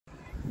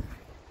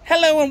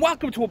Hello and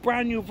welcome to a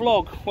brand new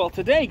vlog. Well,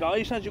 today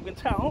guys, as you can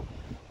tell,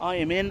 I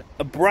am in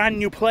a brand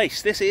new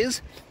place. This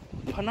is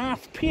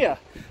Penarth Pier.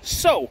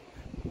 So,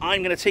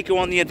 I'm going to take you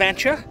on the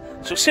adventure.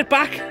 So sit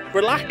back,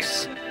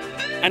 relax,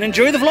 and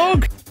enjoy the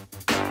vlog.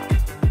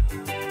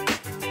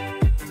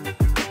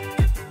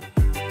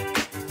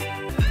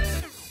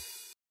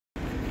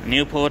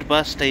 Newport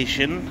bus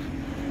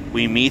station,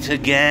 we meet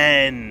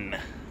again.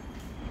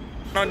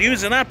 Not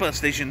using that bus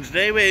station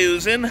today, we're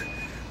using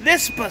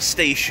this bus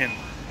station.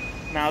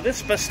 Now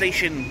this bus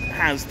station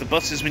has the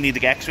buses we need to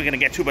get, because we're going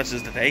to get two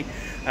buses today.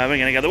 We're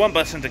going to get the one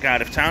bus into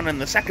Cardiff Town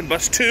and the second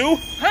bus to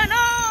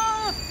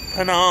Penarth.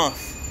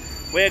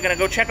 We're going to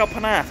go check out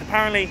Penarth.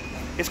 Apparently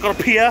it's got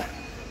a pier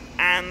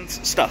and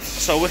stuff,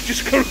 so we're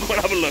just going to go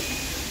and have a look.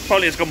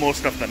 Probably it's got more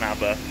stuff than that,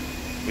 but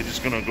we're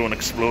just going to go and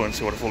explore and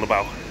see what it's all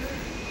about.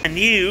 And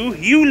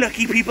you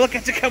lucky people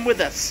get to come with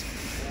us.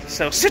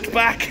 So sit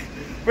back,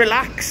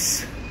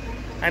 relax,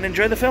 and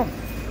enjoy the film.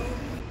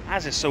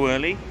 As it's so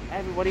early,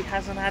 everybody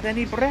hasn't had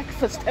any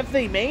breakfast, have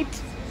they,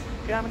 mate?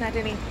 You haven't had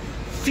any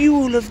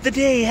fuel of the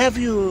day, have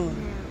you?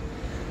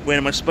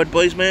 Wearing my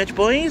Spudboys merch,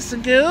 boys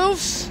and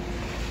girls.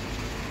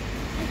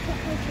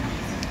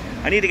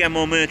 I need to get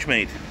more merch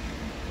made.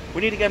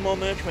 We need to get more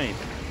merch made.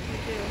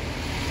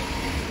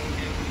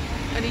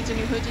 I need a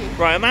new hoodie.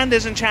 Right,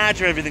 Amanda's in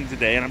charge of everything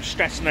today and I'm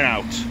stressing her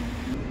out.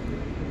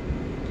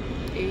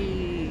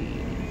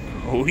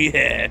 Oh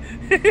yeah.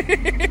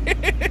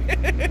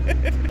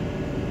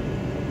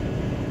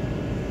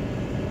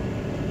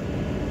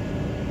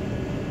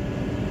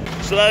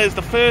 So that is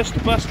the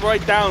first bus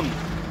right down.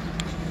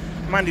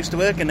 Amanda used to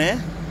work in there,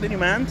 didn't you,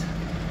 Amanda?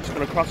 Just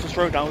gonna cross this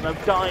road down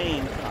without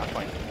dying. That's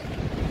fine.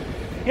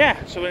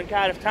 Yeah, so we're in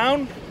Cardiff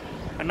Town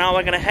and now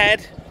we're gonna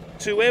head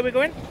to where we're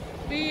going?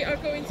 We are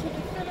going to the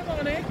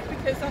Philharmonic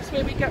because that's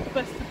where we get the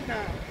bus to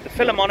Penarth. The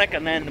Philharmonic,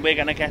 and then we're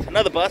going to get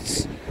another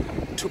bus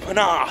to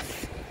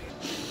Penarth.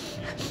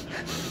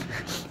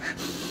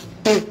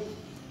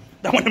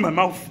 That went in my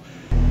mouth.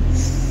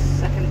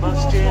 Second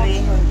bus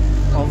journey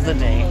of the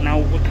day. Now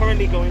we're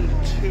currently going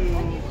to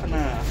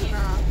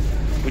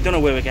Penarth. We don't know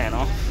where we're getting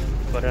off,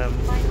 but I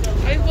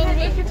will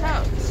work it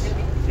out.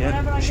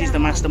 yeah, she's the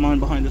mastermind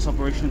behind this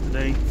operation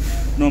today.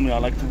 Normally I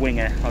like to wing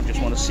it. I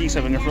just want to see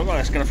something and think, oh,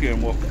 let's get a few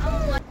and walk.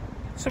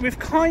 So we've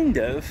kind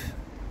of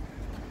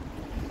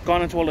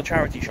gone into all the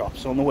charity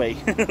shops on the way.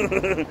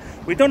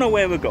 We don't know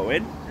where we're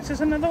going. Is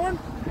this another one?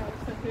 No,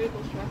 it's the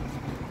herbal shops.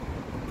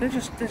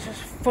 They're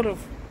just full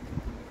of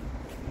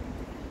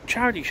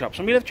charity shops.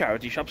 And we love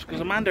charity shops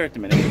because Amanda at the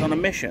minute is on a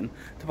mission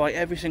to buy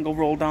every single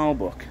Roald Dahl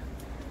book.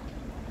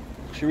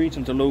 She reads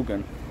them to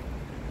Logan.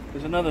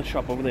 There's another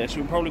shop over there,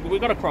 so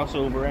we've got to cross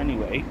over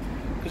anyway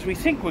because we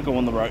think we're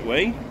going the right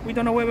way. We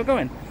don't know where we're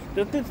going.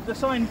 The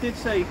sign did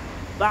say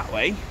that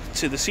way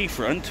to the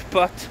seafront,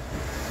 but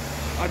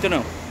I don't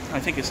know. I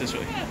think it's this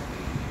way.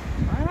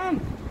 Hang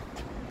on.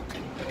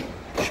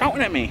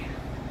 Shouting at me.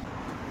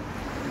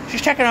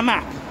 She's checking a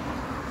map.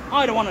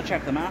 I don't want to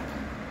check the map.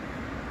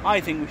 I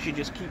think we should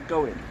just keep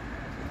going.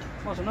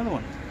 What's another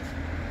one?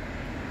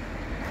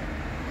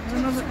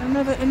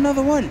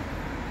 Another one.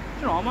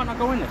 You know, I might not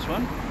go in this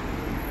one.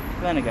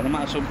 But then again, it might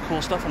have some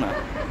cool stuff in it.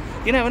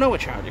 You never know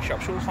with charity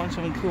shops. You'll find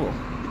something cool.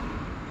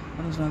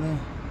 What is that there?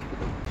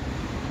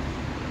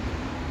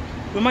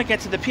 We might get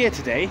to the pier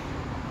today.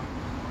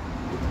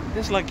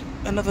 There's like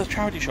another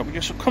charity shop. We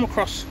just come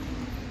across.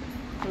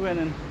 We went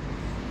in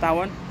that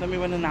one, then we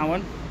went in that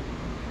one.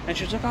 And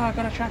she was like, oh, I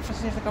gotta check for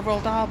see if they got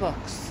Roald Dahl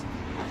books.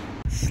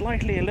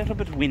 Slightly a little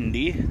bit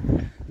windy,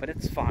 but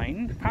it's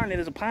fine. Apparently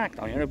there's a park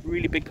down here, a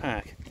really big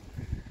park.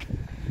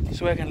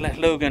 So we're gonna let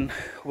Logan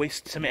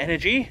waste some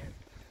energy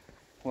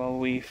while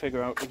we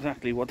figure out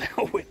exactly what the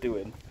hell we're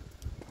doing.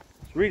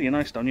 It's really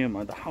nice down here,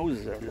 man. The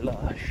houses are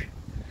lush.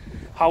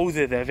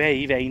 Houses are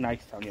very, very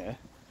nice down here.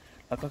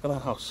 Look at that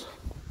house.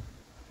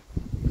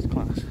 It's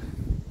class.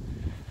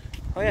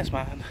 Oh yes,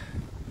 man.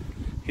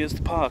 Here's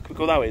the park. We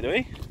go that way, do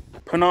we?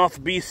 Penarth,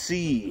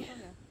 BC.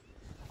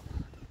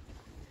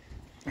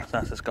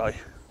 That's this guy.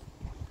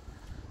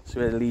 That's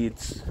where it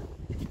leads.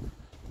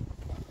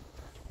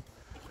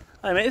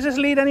 Hey mate, is this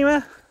lead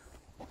anywhere?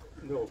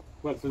 No.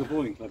 Well, to the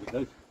bowling club it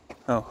does.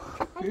 Oh.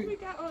 How do we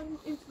get on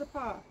into the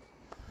park?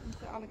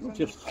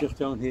 Into Just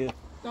down here.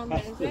 Down there,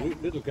 Past is the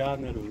it? little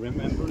garden out of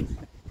remembrance.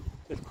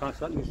 Just past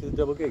that and you see the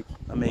double gate.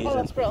 Amazing. Oh,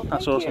 that's brilliant.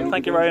 That's Thank awesome. you.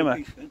 Thank you very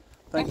much.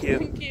 Thank you.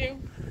 Thank you.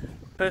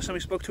 Person we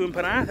spoke to in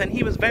Penarth, and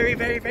he was very,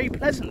 very, very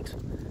pleasant.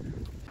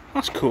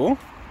 That's cool.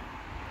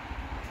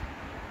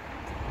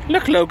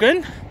 Look,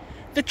 Logan.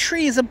 The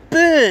trees are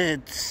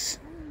birds.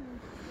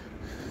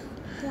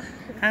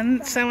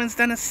 And someone's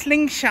done a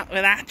slingshot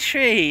with that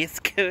tree. It's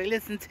cool,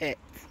 isn't it?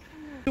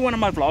 Do one of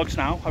my vlogs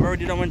now. I've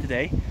already done one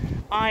today.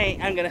 I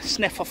am going to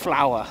sniff a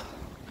flower.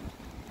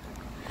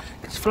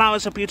 Because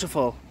flowers are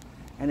beautiful.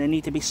 And they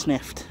need to be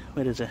sniffed.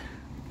 Where is it?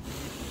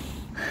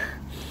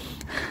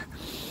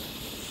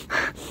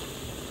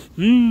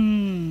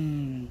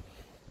 Mmm.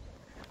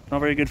 Not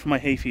very good for my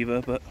hay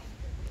fever, but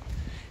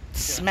it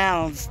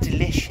smells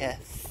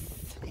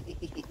delicious.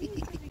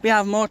 We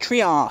have more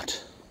tree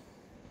art.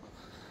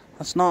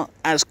 That's not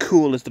as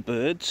cool as the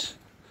birds,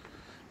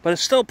 but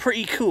it's still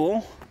pretty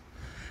cool.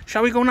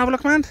 Shall we go and have a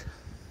look, man?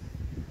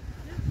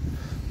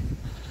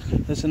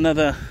 There's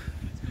another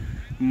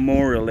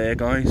memorial there,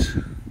 guys.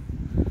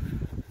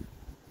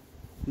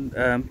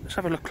 Let's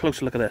have a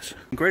closer look at this.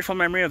 In grateful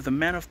memory of the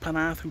men of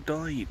Penarth who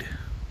died.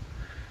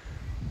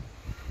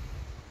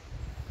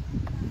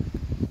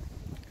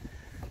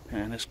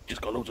 And it's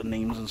just got loads of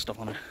names and stuff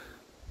on it.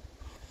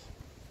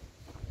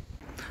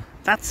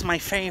 That's my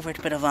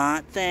favourite bit of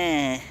art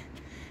there.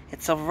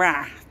 It's a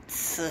rat.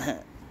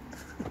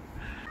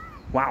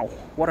 Wow,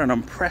 what an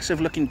impressive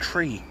looking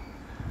tree.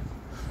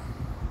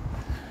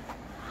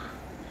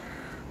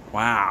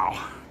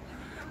 Wow.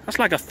 That's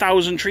like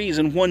 1,000 trees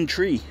in one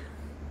tree.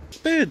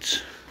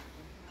 Birds.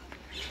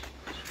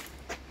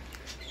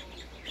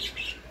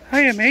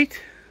 Hiya,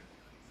 mate.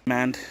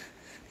 Man,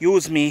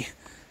 use me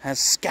as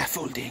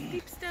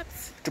scaffolding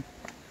to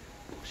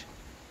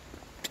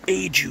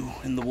aid you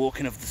in the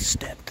walking of the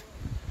step.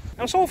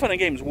 Now, it's all fun and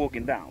games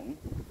walking down,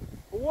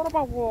 but what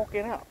about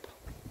walking up?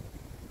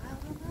 I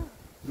don't know.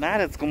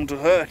 That it's going to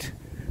hurt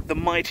the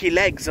mighty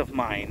legs of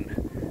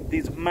mine.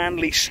 These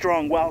manly,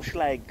 strong Welsh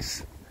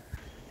legs.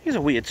 These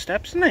are weird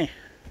steps, aren't they?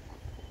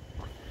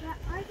 Yeah,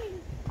 I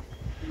think...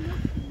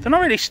 They're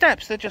not really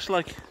steps, they're just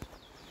like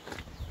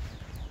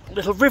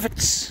little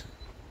rivets.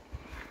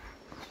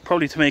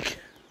 Probably to make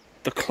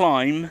the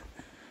climb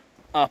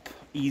up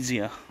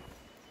easier.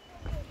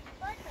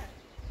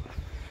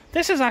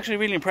 This is actually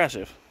really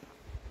impressive.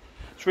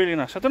 It's really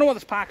nice. I don't know what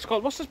this park's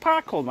called. What's this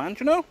park called, man?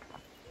 Do you know?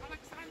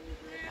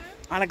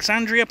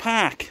 Alexandria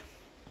Park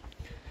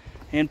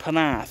in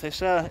Penarth.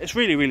 It's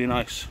really, really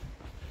nice.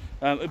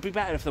 It'd be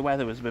better if the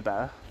weather was a bit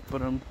better,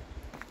 but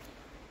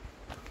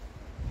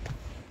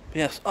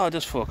yes. Oh, it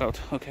does fork out.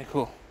 Okay,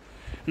 cool.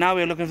 Now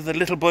we're looking for the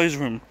little boys'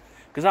 room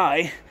because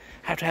I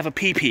have to have a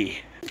pee-pee.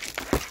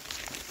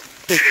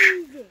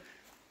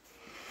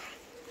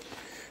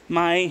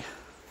 My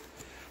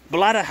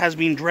bladder has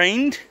been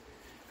drained,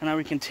 and now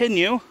we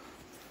continue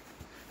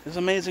this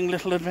amazing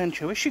little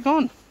adventure. Where's she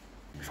gone?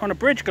 She's on a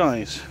bridge,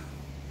 guys.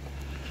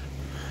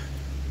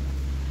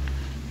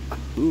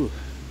 Ooh.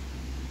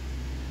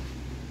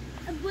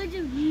 A bridge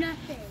of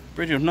nothing.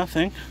 Bridge of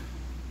nothing.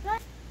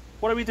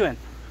 What are we doing?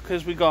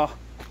 Because we got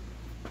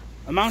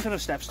a mountain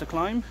of steps to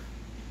climb.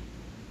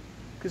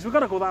 Because we've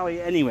got to go that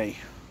way anyway.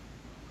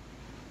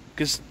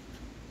 Because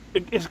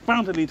it's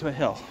bound to lead to a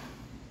hill.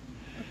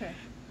 Okay.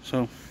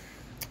 So,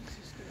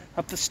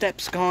 up the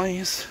steps,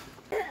 guys.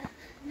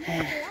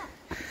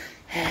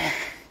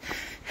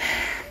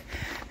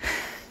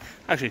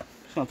 Actually,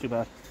 it's not too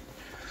bad.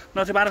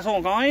 Not too bad at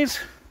all, guys.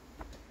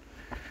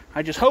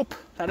 I just hope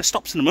that it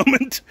stops in a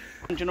moment.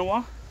 And you know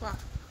what? What?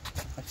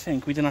 I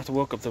think we didn't have to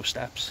walk up those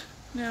steps.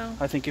 No.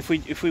 I think if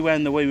we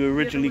went the way we were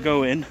originally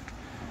going,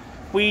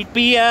 we'd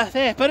be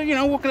there. But you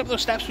know, walking up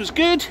those steps was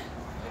good.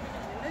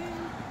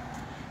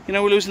 You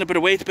know, we're losing a bit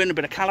of weight, burning a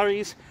bit of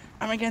calories,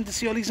 and we're getting to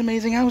see all these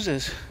amazing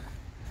houses.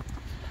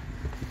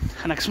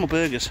 And I can smell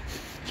burgers.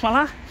 Smell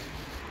that?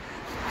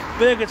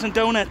 Burgers and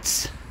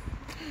donuts.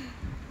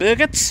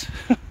 Burgers?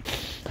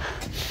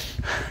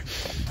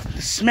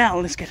 The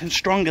smell is getting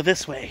stronger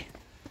this way.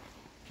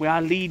 We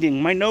are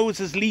leading. My nose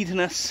is leading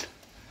us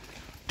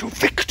to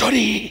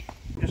victory.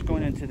 Just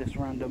going into this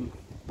random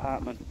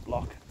apartment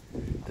block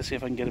to see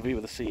if I can get a view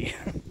of the sea.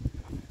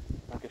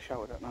 I get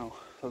showered at now.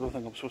 I don't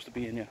think I'm supposed to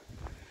be in here.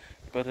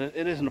 But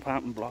it is an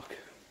apartment block.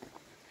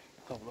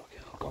 Let's have a look.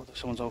 Oh god, there's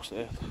someone's house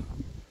there.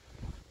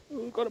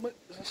 Oh god,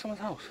 is that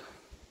someone's house?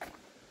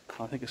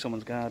 I think it's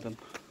someone's garden.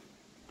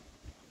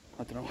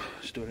 I don't know.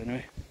 Let's do it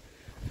anyway.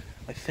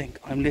 I think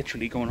I'm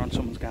literally going on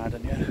someone's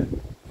garden, yeah.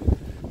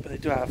 But they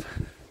do have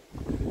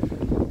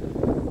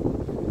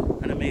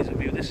an amazing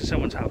view. This is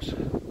someone's house.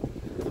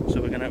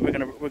 So we're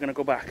gonna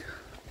go back.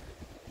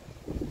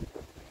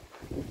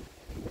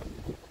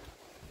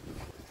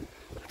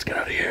 Let's get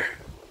out of here.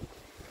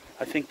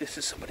 I think this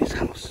is somebody's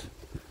house,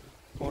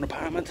 or an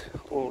apartment,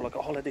 or like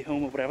a holiday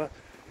home or whatever.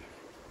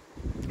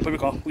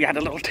 But we had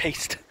a little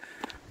taste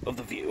of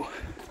the view.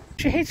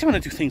 She hates it when I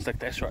do things like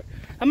this, right?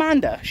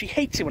 Amanda, she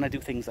hates it when I do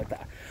things like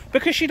that.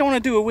 Because she don't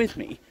want to do it with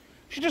me,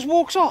 she just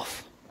walks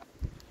off.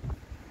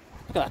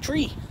 Look at that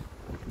tree.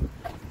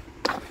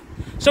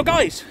 So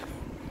guys,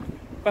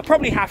 we're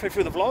probably halfway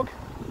through the vlog.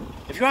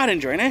 If you are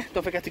enjoying it,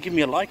 don't forget to give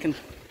me a like, and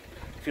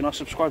if you're not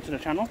subscribed to the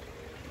channel,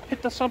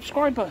 hit the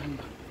subscribe button.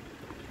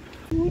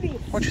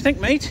 What do you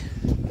think, mate?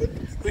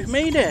 We've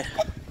made it.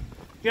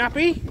 You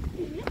happy?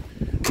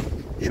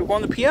 Should we go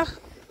on the pier?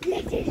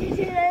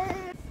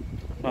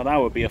 Well, that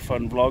would be a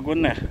fun vlog,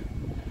 wouldn't it?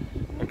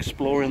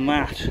 Exploring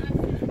that.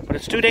 But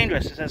it's too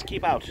dangerous, it says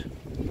keep out.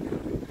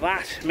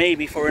 That may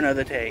be for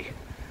another day.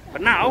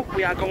 But now,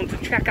 we are going to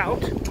check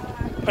out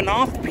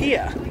Penarth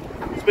Pier.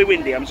 It's a bit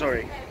windy, I'm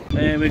sorry.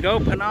 There we go,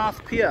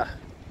 Penarth Pier.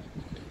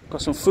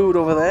 Got some food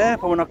over there,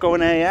 but we're not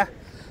going there yet.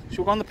 Should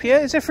we go on the pier?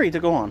 Is it free to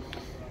go on?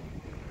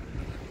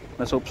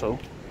 Let's hope so.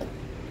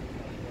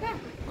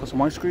 Got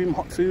some ice cream,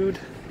 hot food.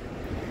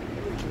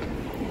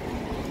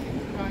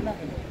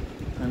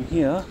 And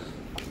here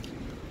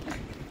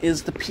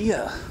is the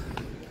pier.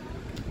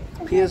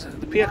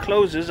 The pier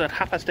closes at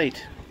 8:30.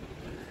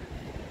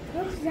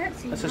 What does that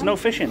say? This is no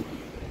fishing.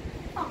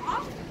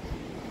 Aw.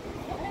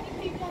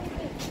 Any people on the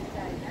beach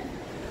today, then?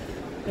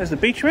 There's the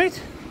beach,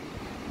 mate.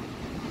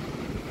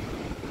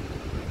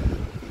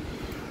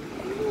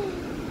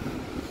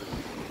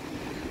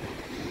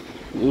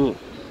 Ooh.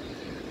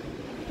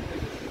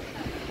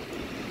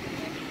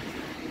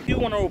 I do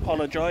want to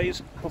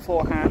apologise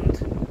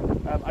beforehand.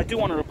 I do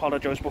want to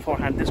apologise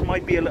beforehand. This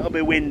might be a little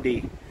bit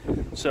windy,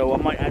 so I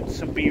might add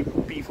some beef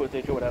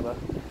footage or whatever.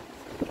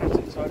 That's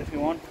inside if you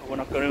want. We're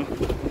not going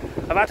to.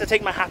 I've had to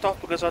take my hat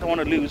off because I don't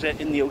want to lose it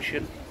in the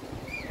ocean.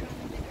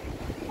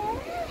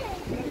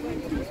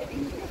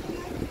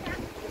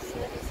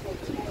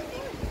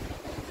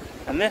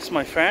 And this,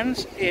 my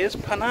friends, is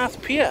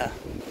Penarth Pier.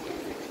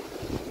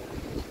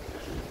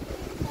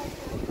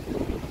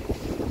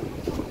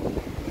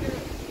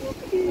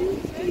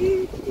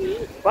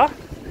 What?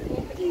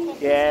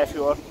 Yeah,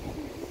 sure.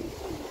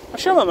 I'm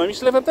sure my mum used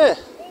to live up there.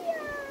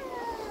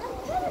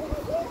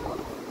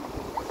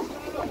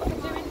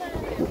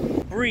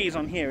 The breeze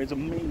on here is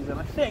amazing.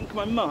 I think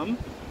my mum,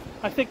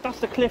 that's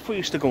the cliff we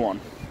used to go on.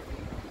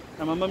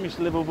 And my mum used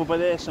to live over by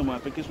there somewhere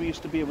because we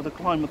used to be able to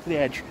climb up to the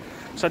edge.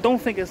 So I don't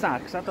think it's that,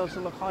 because that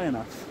doesn't look high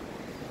enough.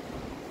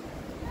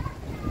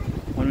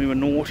 When we were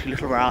naughty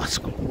little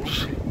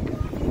rascals.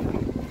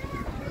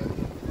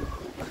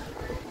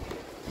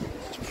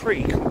 It's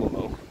pretty cool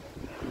though.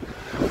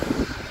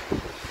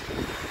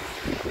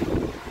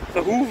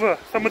 The Hoover!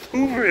 Someone's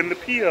hoovering the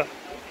pier!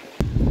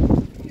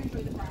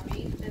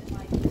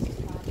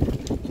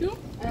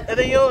 Are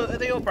they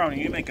your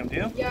brownie? You make them, do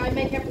you? Yeah, I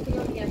make everything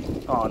on the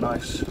end. Oh,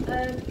 nice.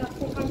 That's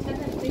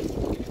 £4.10, please.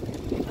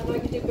 And I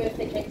can do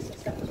birthday cakes and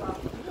stuff as well.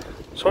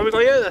 So what have we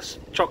got here? That's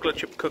chocolate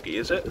chip cookie,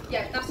 is it?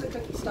 Yeah, that's the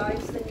cookie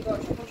slice. Then you've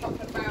got triple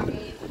chocolate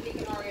brownies,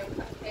 vegan Oreo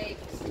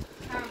cupcakes,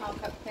 caramel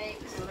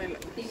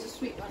cupcakes. These are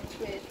sweet ones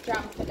with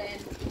jam filling,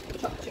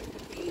 chocolate chip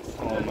cookies.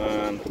 Oh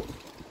man.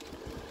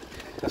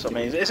 That's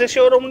amazing. Is this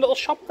your own little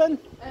shop then?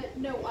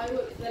 No, I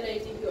work with the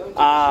lady who owns it.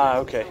 Ah,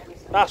 okay.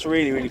 That's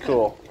really, really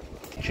cool.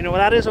 Do you know what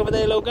that is over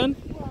there, Logan?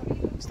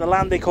 It's the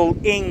land they call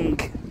Ing.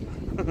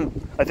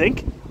 I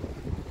think.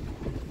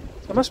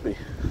 It must be.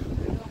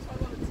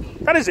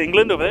 That is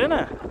England over there, isn't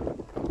it?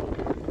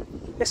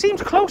 It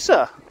seems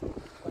closer.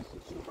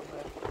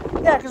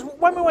 Yeah, because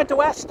when we went to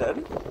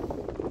Western...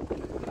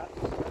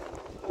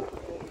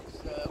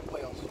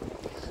 Wales.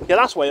 Yeah,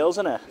 that's Wales,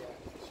 isn't it?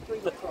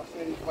 Straight across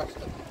in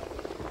Western.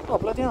 Oh,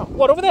 bloody hell.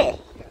 What, over there?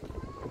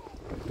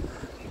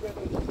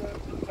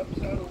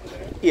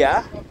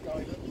 Yeah.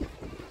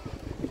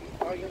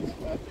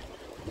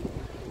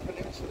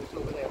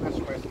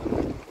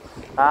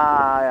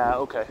 Ah, yeah,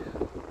 okay.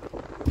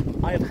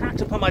 I have had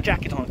to put my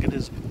jacket on because it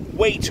is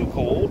way too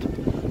cold.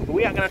 But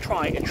we are going to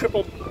try a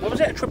triple, what was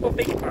it? A triple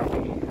baked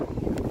brownie.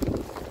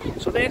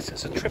 So this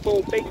is a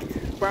triple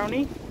baked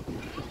brownie.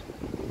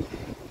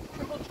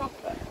 Triple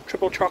chocolate.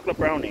 Triple chocolate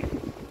brownie.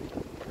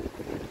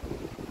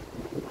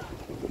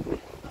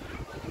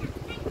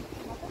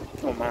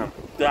 Oh man,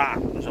 that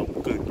is a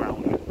good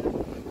brownie.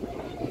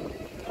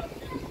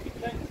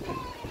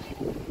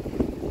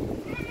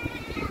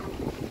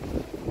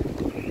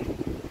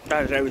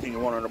 That is everything you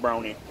want on a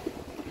brownie.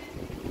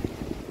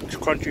 It's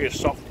crunchy, it's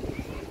soft.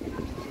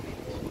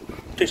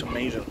 It tastes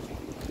amazing.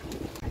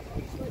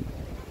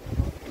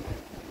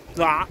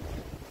 That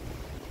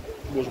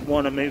was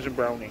one amazing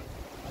brownie.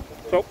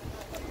 So,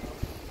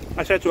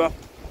 I said to her, do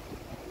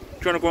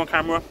you want to go on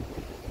camera?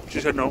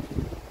 She said no.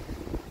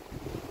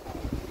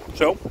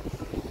 So,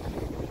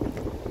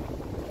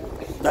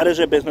 that is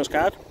her business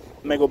card,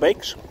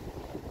 Meggobakes.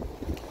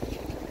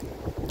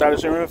 That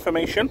is her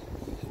information.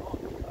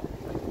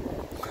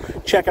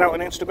 Check it out on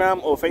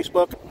Instagram or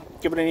Facebook.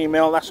 Give it an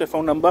email. That's her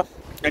phone number.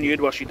 And you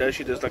heard what she does.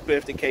 She does like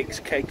birthday cakes,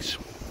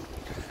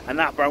 and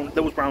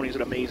those brownies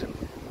are amazing.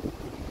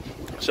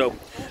 So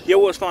you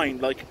always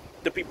find like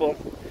the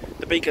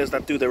bakers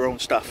that do their own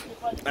stuff,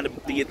 and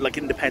the like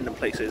independent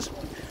places,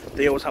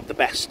 they always have the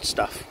best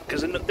stuff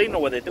because they know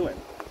what they're doing.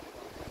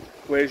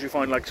 Whereas you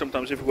find like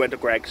sometimes if you went to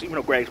Greg's, even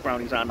though Greg's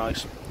brownies are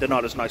nice, they're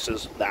not as nice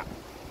as that.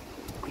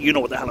 You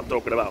know what the hell I'm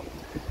talking about.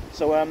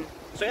 So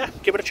yeah,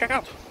 give it a check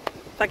out.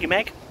 Thank you,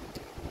 Meg.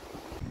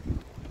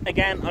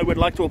 Again, I would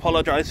like to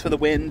apologise for the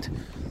wind.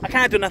 I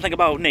can't do nothing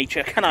about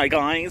nature, can I,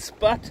 guys?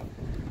 But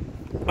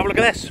have a look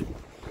at this.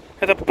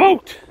 There's a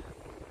boat.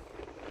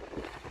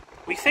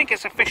 We think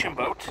it's a fishing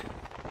boat.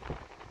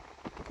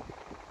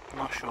 I'm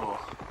not sure.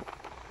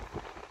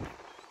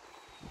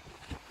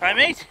 Right,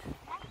 mate?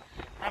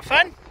 Have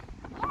fun?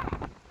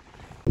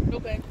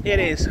 Okay. It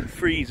is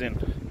freezing.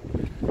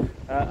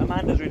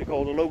 Amanda's really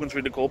cold, or Logan's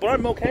really cold, but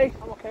I'm okay.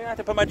 I had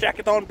to put my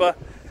jacket on, but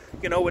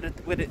you know, we're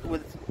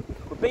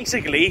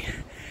basically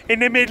in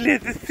the middle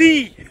of the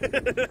sea.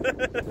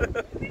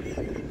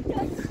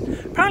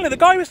 Apparently, the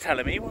guy was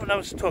telling me when I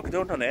was talking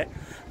to him on it,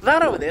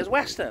 that over there is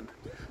Western.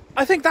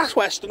 I think that's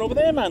Western over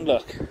there, man.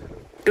 Look,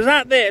 because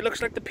that there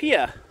looks like the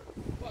pier.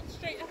 What,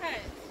 straight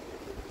ahead?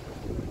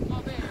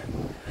 Oh, there.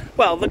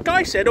 Well, the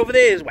guy said over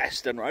there is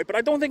Western, right? But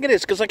I don't think it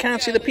is because I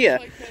can't see the pier.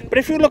 But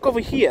if you look over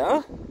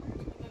here,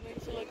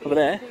 over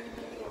there,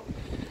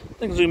 I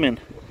can zoom in.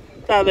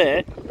 That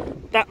there,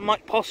 that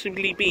might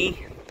possibly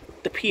be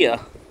the pier.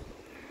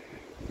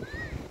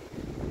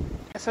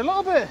 It's a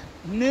little bit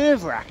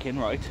nerve-wracking,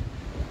 right?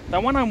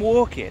 Now when I'm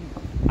walking,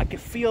 I can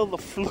feel the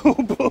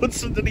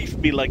floorboards underneath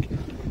me like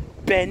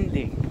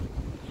bending.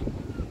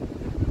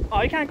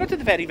 Oh, you can't go to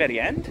the very, very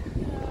end.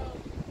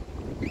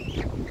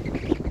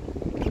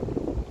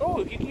 Oh,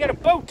 you can get a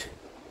boat.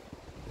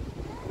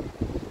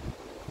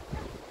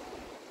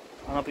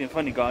 I'm not being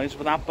funny, guys,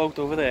 but that boat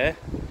over there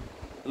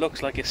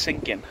looks like it's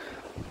sinking.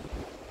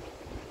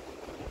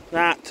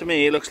 That, to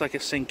me, looks like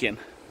it's sinking.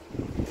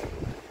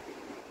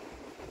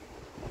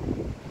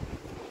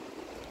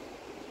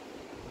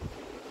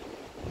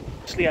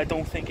 Actually, I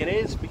don't think it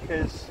is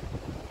because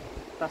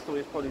that's the way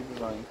it's probably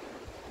designed.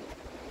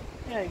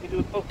 Yeah, you can do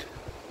a boat.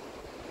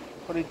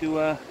 Probably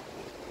do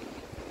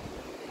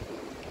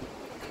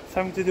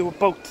something to do with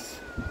boats.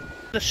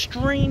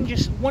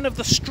 One of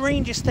the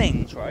strangest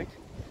things, right?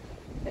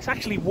 It's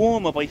actually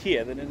warmer by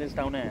here than it is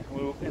down there.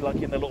 We're like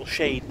in the little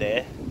shade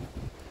there.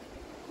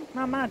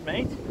 Not mad,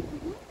 mate.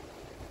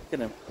 Look at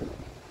him.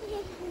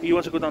 He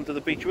wants to go down to the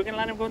beach. We're gonna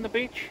let him go on the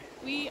beach.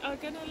 We are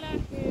gonna let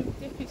him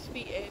dip his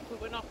feet in, but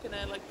we're not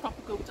gonna like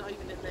proper go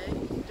diving in there.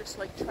 He can just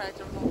like tread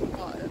along the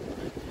bottom.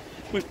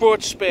 We've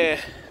brought spare.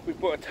 We've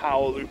brought a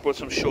towel. We've brought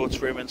some shorts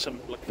for him and some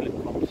like flip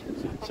flops,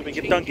 so we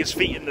can dunk his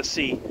feet in the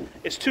sea.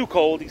 It's too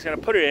cold. He's gonna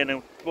put it in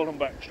and pull him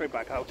back straight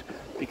back out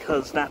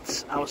because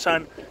that's our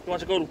son. He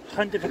wants to go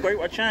hunting for great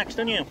white sharks,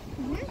 don't you?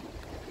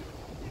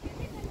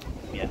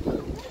 Yeah.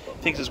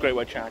 Thinks it's great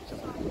white sharks.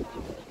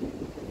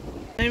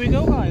 There we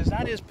go, guys.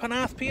 That is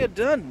Penarth Pier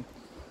done.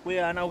 We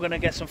are now going to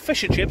get some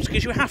fish and chips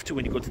because you have to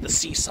when you go to the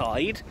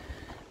seaside,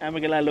 and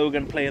we're going to let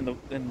Logan play in the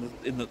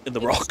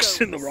rocks,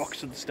 in the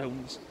rocks and the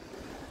stones.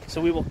 So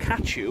we will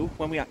catch you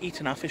when we are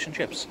eating our fish and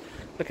chips.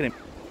 Look at him.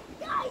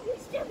 You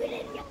stupid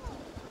idiot.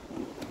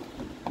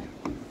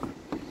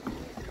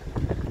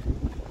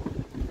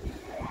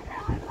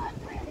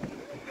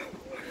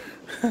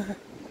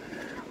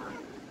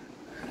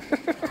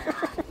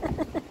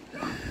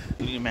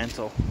 Absolutely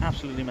mental.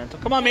 Absolutely mental.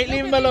 Come on, mate,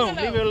 leave him alone.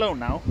 Leave him alone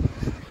now.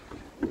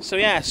 So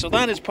yeah, so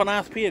that is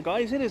Penarth Pier,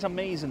 guys. It is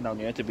amazing down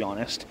here, to be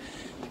honest.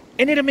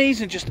 Isn't it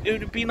amazing? It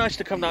would be nice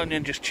to come down here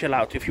and just chill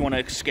out if you want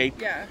to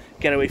escape. Yeah.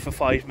 Get away for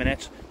 5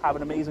 minutes. Have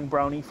an amazing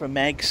brownie from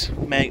Meg's. I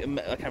can't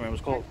remember what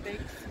it's called.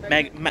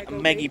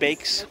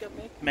 Meggobakes.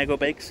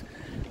 Meggobakes.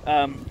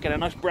 Get a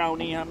nice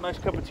brownie, have a nice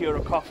cup of tea or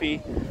a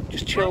coffee.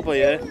 Just chill by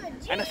here.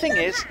 And the thing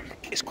is,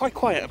 it's quite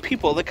quiet.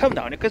 People, they come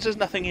down here because there's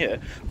nothing here.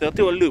 They'll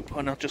do a loop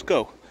and they'll just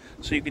go.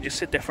 So you can just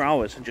sit there for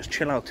hours and just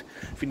chill out.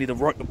 If you need to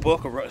write a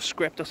book or write a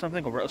script or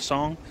something or write a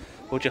song,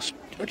 or just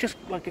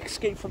like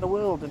escape from the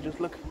world and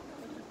just look.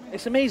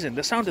 It's amazing.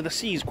 The sound of the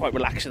sea is quite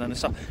relaxing and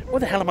stuff. What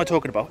the hell am I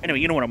talking about? Anyway,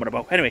 you know what I'm on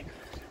about. Anyway,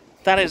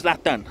 that is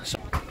that done. So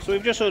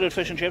we've just ordered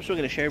fish and chips. We're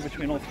going to share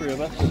between all three of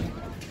us.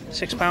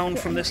 £6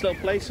 from this little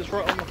place. It's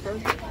right on the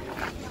front.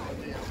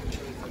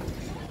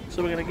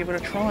 So we're going to give it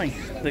a try.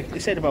 They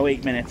said about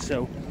 8 minutes,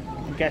 so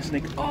I'm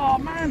guessing. Oh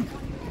man!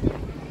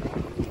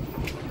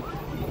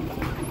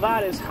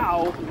 That is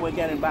how we're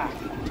getting back.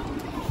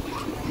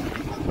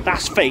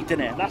 That's fate,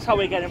 isn't it? That's how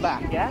we're getting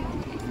back, yeah?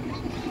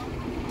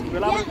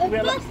 Just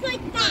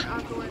like that.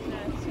 I'll go in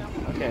there. So.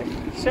 Okay.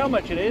 See how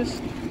much it is,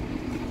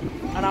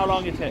 and how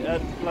long it takes.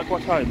 Like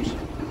what times?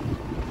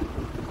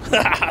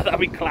 That'd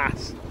be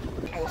class.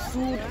 Our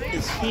food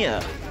is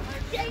here.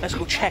 Let's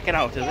go check it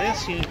out.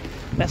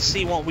 Let's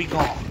see what we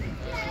got.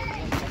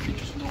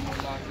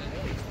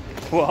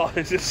 What?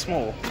 Is this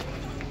small?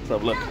 Let's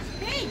have a look.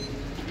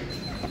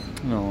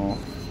 No.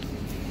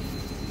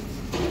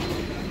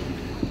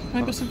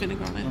 I got some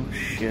vinegar on it. Oh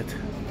shit.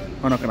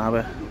 I'm not gonna have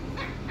it.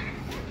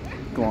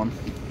 Go on.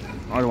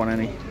 I don't want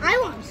any. I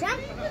want some.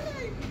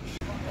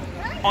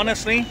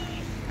 Honestly,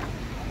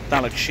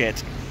 that looks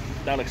shit.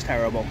 That looks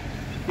terrible.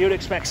 You would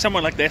expect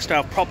someone like this to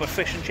have proper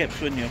fish and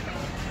chips, wouldn't you?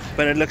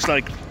 But it looks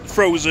like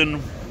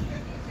frozen.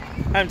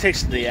 I haven't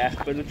tasted it yet,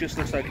 but it just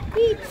looks like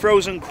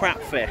frozen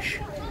crap fish.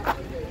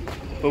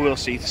 But we'll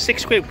see.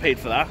 £6 we paid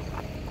for that.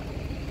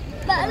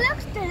 But it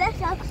looks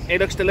delicious. It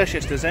looks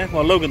delicious, does it?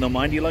 Well, Logan don't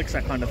mind. He likes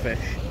that kind of fish.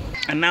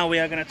 And now we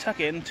are going to tuck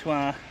into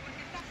our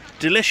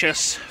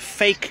delicious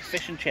fake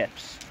fish and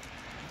chips.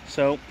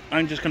 So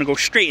I'm just going to go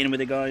straight in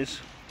with it, guys.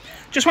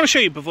 Just want to show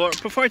you before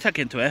I tuck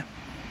into it.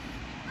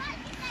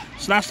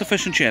 So that's the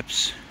fish and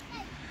chips.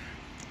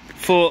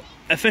 For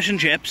a fish and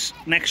chips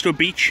next to a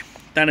beach,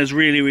 that is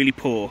really, really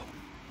poor.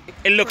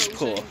 It looks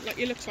poor. Like,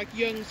 it looks like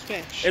Young's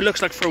fish. It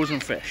looks like frozen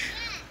fish.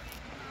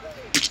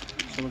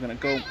 So we're going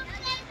to go.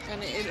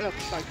 And it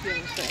looks like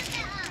Young's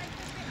fish.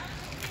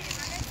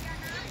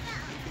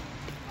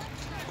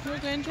 Well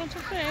then, do you want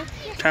some fish?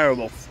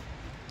 Terrible.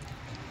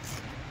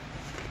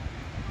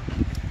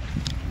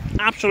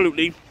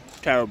 Absolutely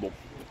terrible.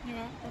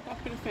 Yeah, I've got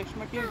a bit of fish,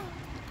 might you?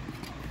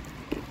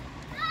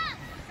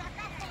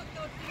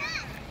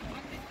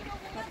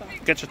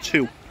 Gets a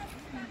 2.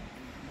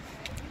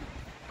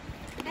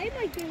 I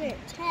might give it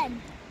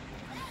 10.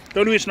 The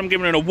only reason I'm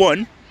giving it a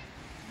 1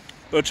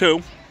 or a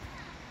 2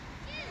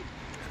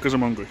 because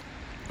I'm hungry.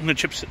 And the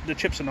chips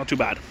are not too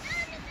bad.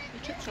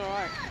 The chips are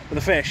alright. But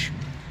the fish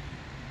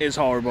is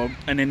horrible,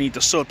 and they need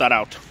to sort that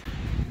out.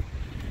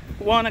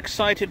 One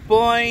excited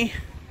boy.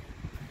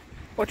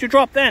 What you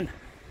drop then?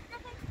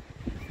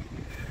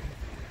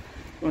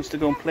 Wants to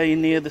go and play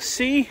near the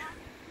sea.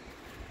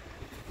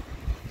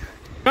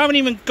 You haven't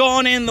even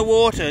gone in the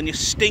water and you're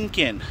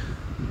stinking.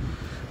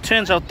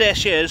 Turns out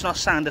this here is not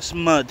sand, it's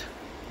mud.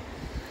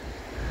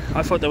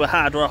 I thought they were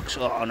hard rocks.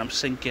 Oh, and I'm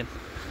sinking.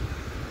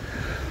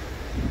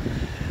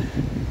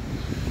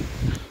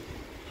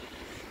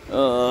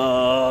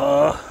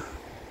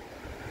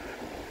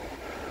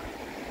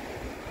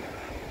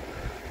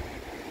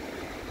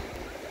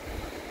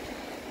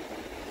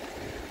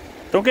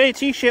 Don't get your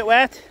t-shirt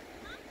wet.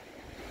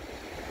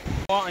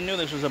 Well, I knew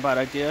this was a bad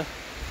idea.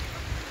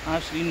 I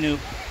absolutely knew.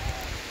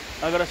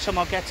 I gotta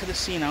somehow get to the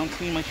sea now and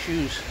clean my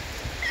shoes.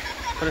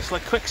 But it's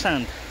like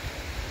quicksand.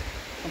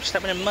 I'm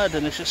stepping in mud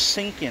and it's just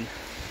sinking.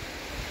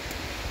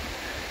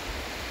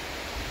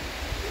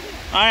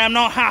 I am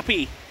not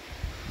happy.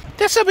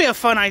 This would be a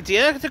fun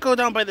idea to go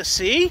down by the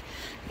sea.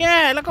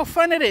 Yeah, look how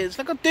fun it is.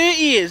 Look how dirty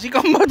he is. He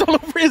got mud all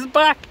over his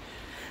back.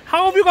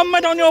 How have you got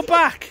mud on your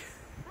back?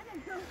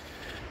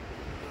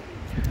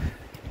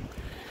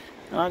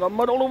 I got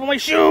mud all over my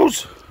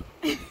shoes.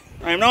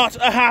 I'm not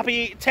a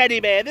happy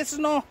teddy bear. This is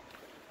not...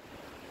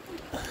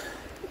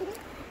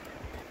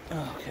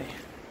 Okay.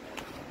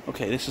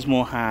 Okay, this is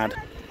more hard.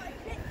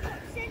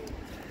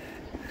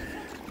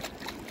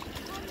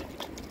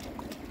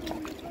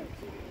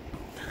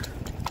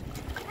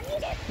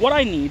 What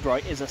I need,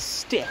 right, is a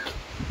stick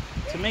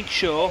to make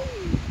sure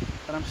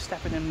that I'm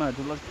stepping in mud.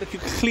 Like you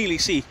can clearly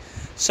see,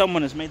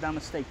 someone has made that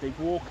mistake. They've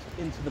walked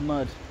into the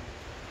mud.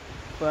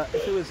 But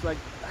if it was like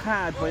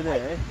hard by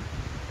there,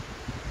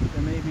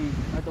 then maybe,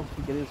 I don't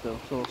think it is though,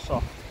 it's all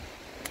soft.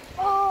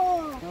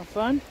 Oh! Not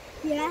fun?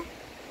 Yeah.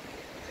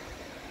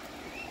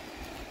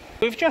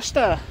 We've just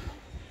gone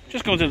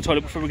to the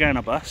toilet before we get on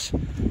a bus.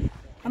 And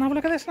have a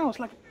look at this now, it's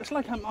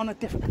like I'm on a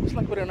different, it's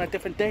like we're on a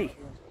different day.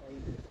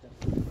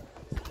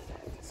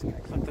 It's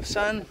like the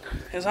sun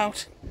is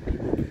out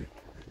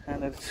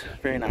and it's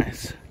very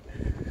nice.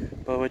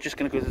 But we're just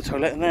gonna go to the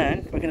toilet and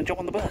then we're gonna jump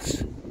on the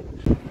bus.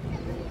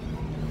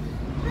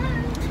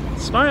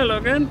 Smile,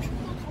 Logan.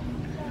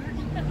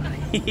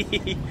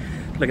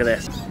 Look at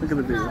this. Look at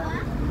the view.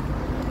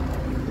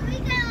 Can we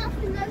get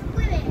off and go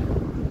swimming?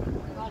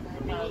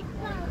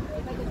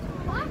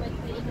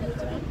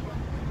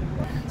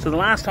 So the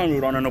last time we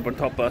were on an open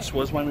top bus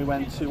was when we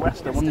went to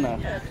Western, wasn't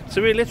it?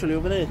 So we're literally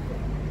over there.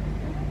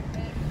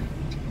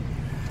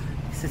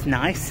 This is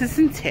nice,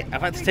 isn't it?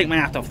 I've had to take my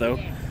hat off though,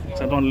 so I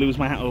don't want to lose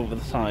my hat over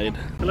the side.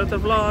 A little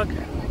vlog.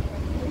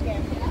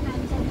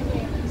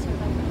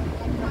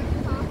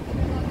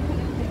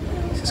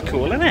 This is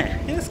cool, isn't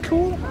it? It's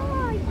cool.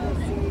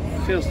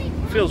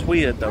 Feels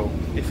weird though.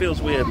 It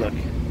feels weird, look.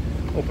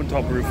 Open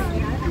top roof,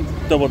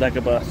 double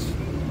decker bus.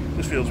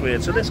 This feels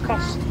weird. So this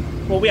cost,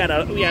 well, we had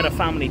a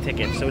family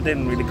ticket, so it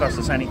didn't really cost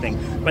us anything.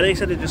 But they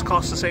said it just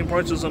cost the same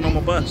price as a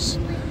normal bus.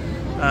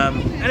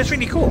 And it's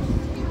really cool.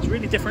 It's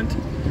really different.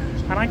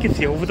 And I can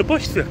see over the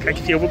bush, look. I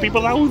can see over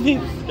people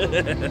houses.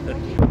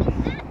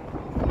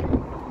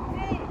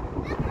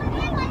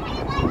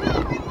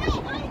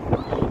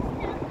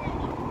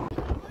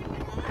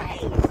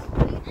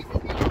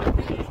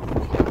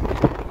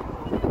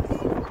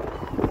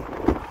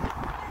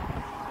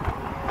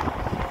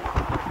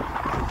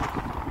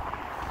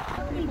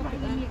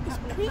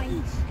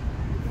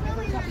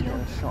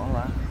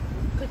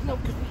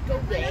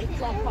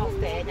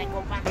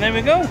 And there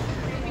we go.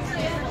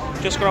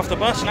 Just got off the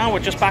bus. Now we're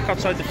just back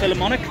outside the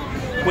Philharmonic,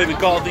 where we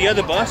got the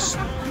other bus.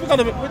 We got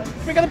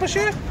the bus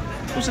here.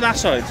 Was it that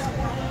side?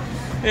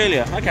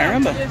 Earlier, I can't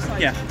remember.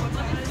 Yeah.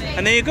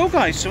 And there you go,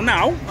 guys. So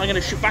now I'm going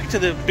to shoot back to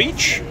the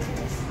beach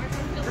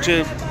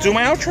to do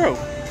my outro.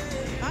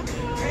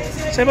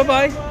 Say bye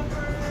bye.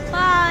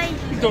 Bye.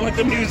 You don't like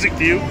the music,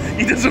 do you?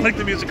 He doesn't like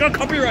the music. Oh,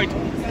 copyright!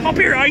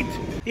 Copyright!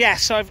 Yeah,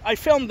 so I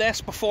filmed this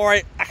before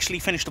I actually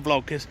finished the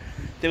vlog because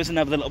there was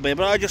another little bit,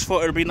 but I just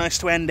thought it would be nice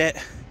to end it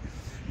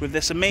with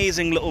this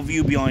amazing little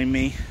view behind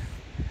me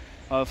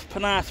of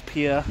Penarth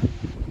Pier,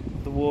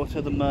 the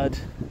water, the mud,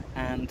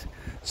 and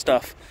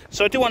stuff.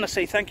 So I do want to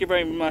say thank you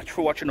very much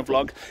for watching the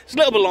vlog. It's a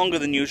little bit longer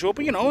than usual,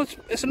 but you know,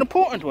 it's an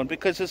important one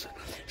because it's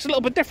a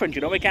little bit different,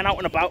 you know, we're getting out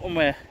and about and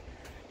we're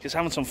just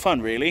having some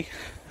fun, really.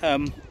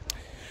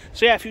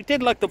 So yeah, if you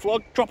did like the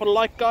vlog, drop a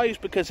like, guys,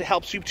 because it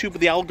helps YouTube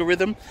with the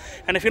algorithm.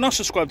 And if you're not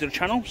subscribed to the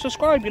channel,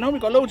 subscribe, you know,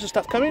 we've got loads of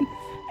stuff coming.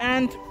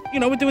 And, you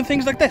know, we're doing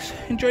things like this,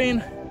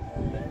 enjoying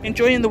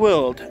the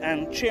world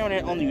and sharing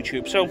it on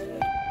YouTube. So,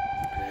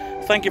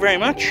 thank you very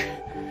much,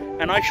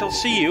 and I shall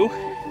see you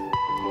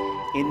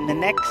in the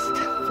next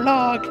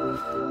vlog.